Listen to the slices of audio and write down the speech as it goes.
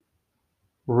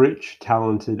Rich,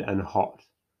 Talented and Hot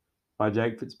by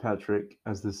Jake Fitzpatrick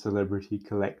as the Celebrity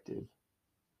Collective.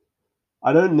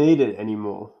 I don't need it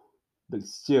anymore, but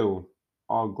still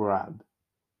I'll grab.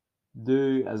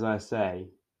 Do as I say,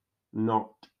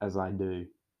 not as I do.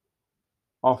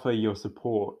 Offer your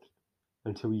support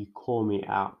until you call me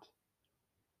out.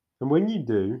 And when you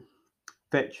do,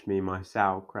 fetch me my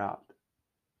sauerkraut.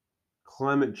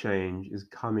 Climate change is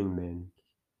coming then,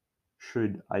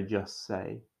 should I just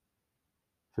say,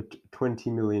 for $20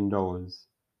 million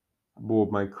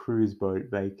aboard my cruise boat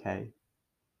vacay.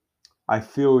 I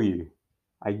feel you.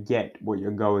 I get what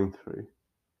you're going through.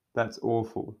 That's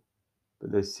awful,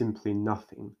 but there's simply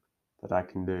nothing that I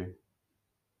can do.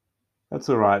 That's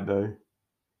alright though,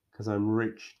 because I'm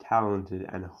rich, talented,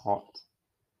 and hot.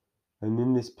 And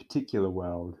in this particular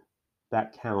world,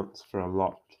 that counts for a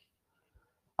lot.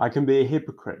 I can be a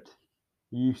hypocrite.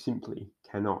 You simply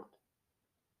cannot,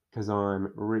 because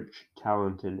I'm rich,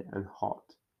 talented, and hot.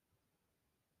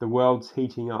 The world's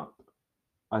heating up.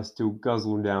 I still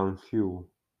guzzle down fuel.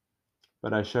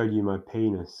 But I showed you my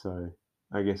penis, so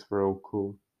I guess we're all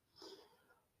cool.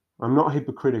 I'm not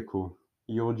hypocritical.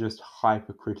 You're just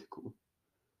hypercritical.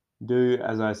 Do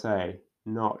as I say,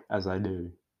 not as I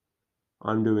do.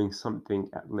 I'm doing something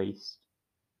at least.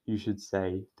 You should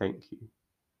say thank you.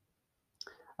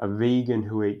 A vegan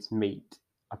who eats meat,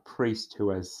 a priest who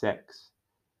has sex,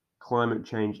 climate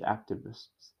change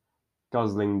activists,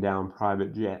 guzzling down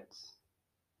private jets,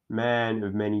 man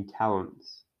of many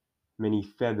talents, many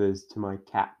feathers to my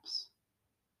caps,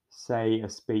 say a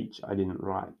speech I didn't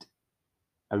write.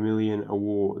 A million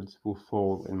awards will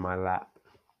fall in my lap.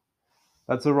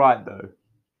 That's alright though,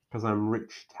 because I'm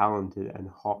rich, talented, and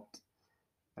hot.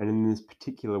 And in this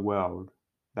particular world,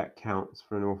 that counts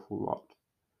for an awful lot.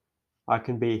 I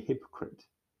can be a hypocrite.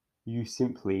 You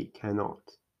simply cannot,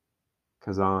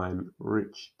 because I'm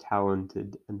rich,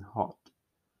 talented, and hot.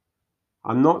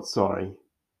 I'm not sorry,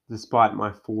 despite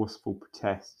my forceful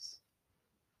protests.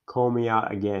 Call me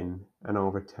out again, and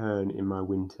I'll return in my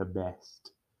winter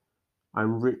best.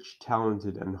 I'm rich,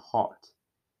 talented, and hot,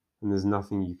 and there's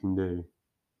nothing you can do.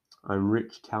 I'm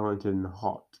rich, talented, and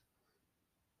hot,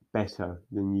 better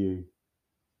than you.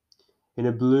 In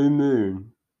a blue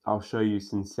moon, I'll show you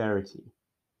sincerity,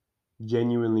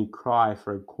 genuinely cry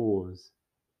for a cause,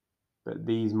 but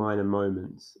these minor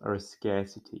moments are a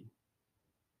scarcity.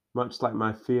 Much like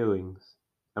my feelings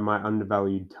and my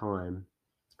undervalued time,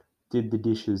 did the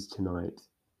dishes tonight,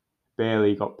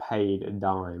 barely got paid a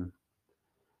dime.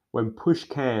 When push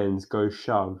cans go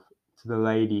shove to the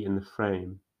lady in the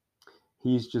frame,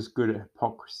 he's just good at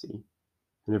hypocrisy,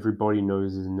 and everybody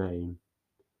knows his name.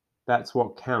 That's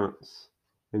what counts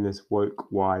in this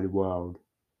woke wide world,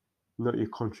 not your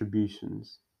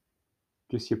contributions,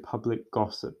 just your public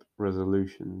gossip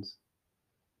resolutions.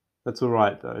 That's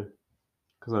alright though,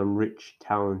 because I'm rich,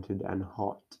 talented, and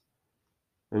hot,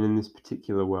 and in this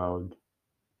particular world,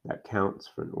 that counts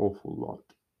for an awful lot.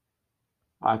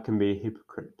 I can be a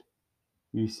hypocrite.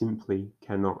 You simply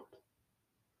cannot,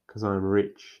 because I'm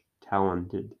rich,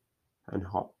 talented, and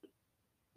hot.